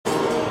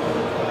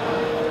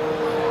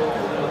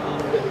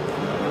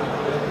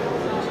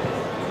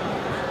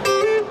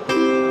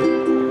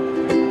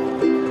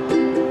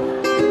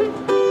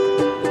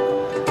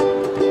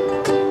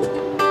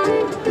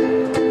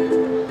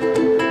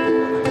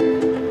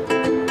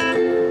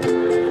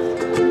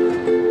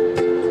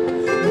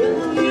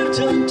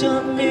looked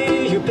on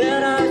me, you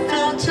bet I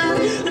felt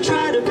it. I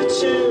tried to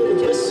put you,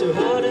 but so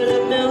hard that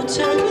I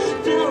melted.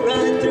 Fell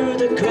right through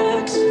the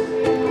cracks.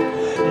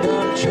 Now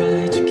I'm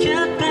trying to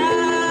get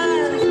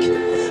back.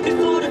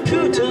 Before the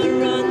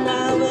curtain run,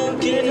 I will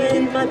give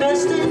it my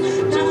best.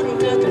 And talking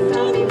about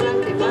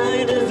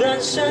divine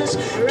inventions.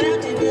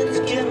 Getting it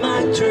to get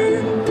my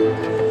turn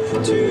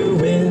to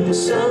win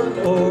some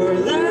or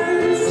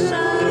learn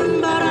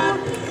some, but I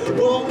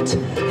won't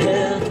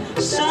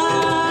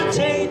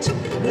hesitate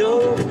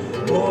no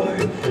more,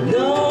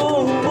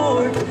 no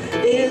more.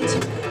 It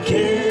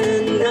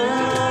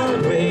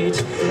cannot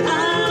wait.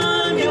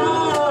 I'm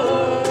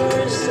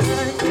yours.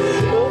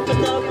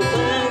 Open up your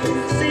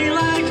plans, see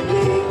like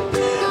me.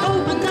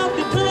 Open up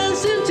your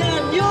plans and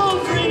damn, you're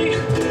free.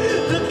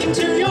 Look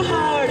into your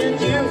heart and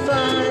you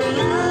find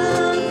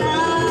love,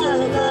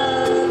 love,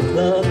 love,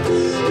 love.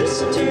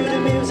 Listen to the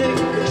music,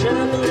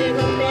 traveling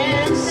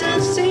romance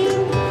and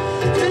sing.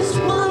 This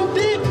one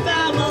big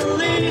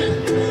family.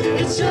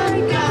 It's all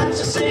you got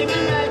to sing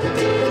it right with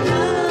me.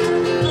 Love,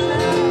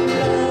 love,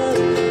 love,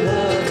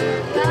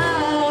 love,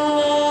 love.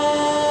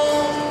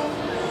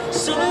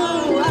 So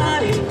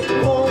I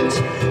won't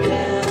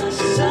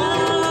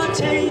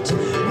hesitate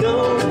no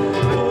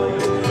more,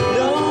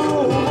 no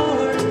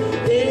more.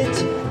 It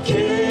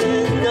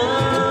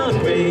cannot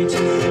wait.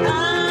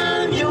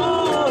 I'm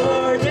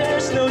yours.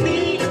 There's no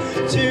need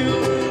to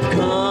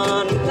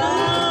complicate.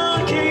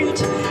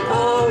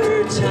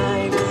 Our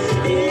time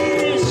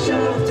is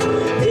short.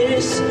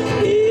 This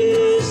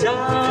is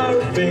our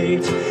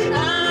fate.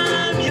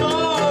 I'm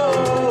yours.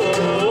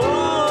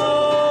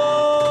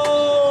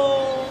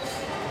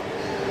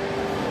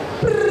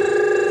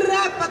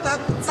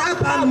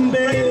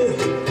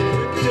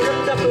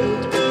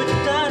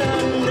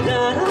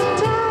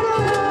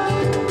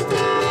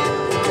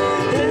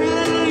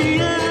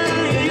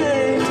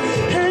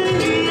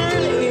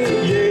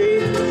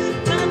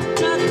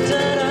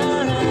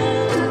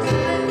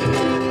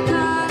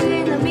 Caught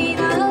in the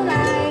middle,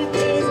 life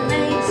is a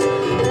maze.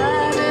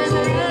 Love is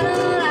a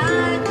riddle,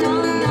 I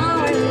don't know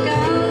where to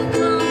go.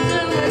 Come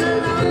through it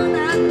alone,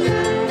 I've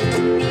tried.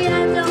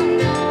 I don't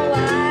know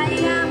why,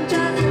 I'm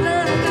just a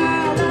little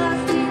girl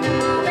lost in the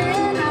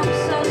moment. I'm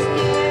so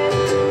scared,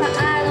 but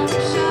I don't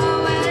show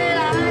it.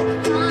 I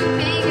can't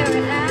figure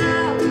it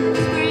out.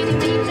 It's bringing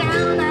me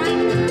down.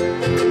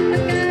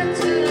 I've got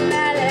to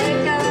let it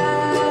go.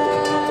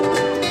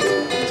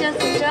 Just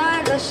enjoy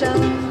the show.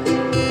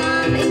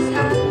 Sun is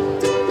hot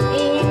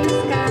in the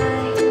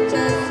sky,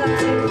 just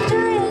like a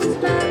giant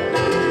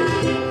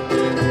spotlight.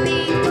 The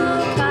people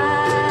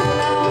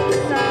follow the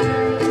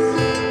signs.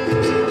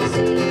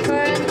 Sing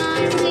for a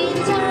nice tea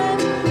time.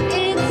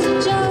 It's a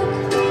joke,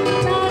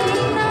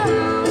 nobody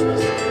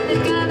knows. They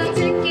got a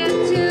ticket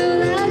to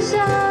the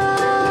show.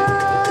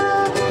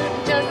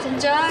 Just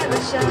enjoy the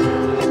show.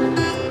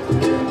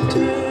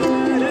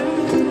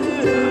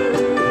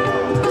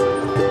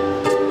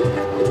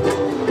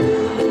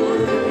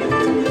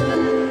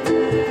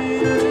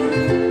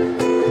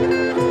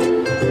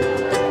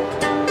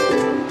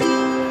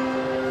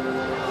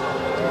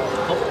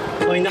好，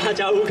欢迎大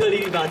家乌克丽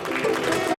丽版。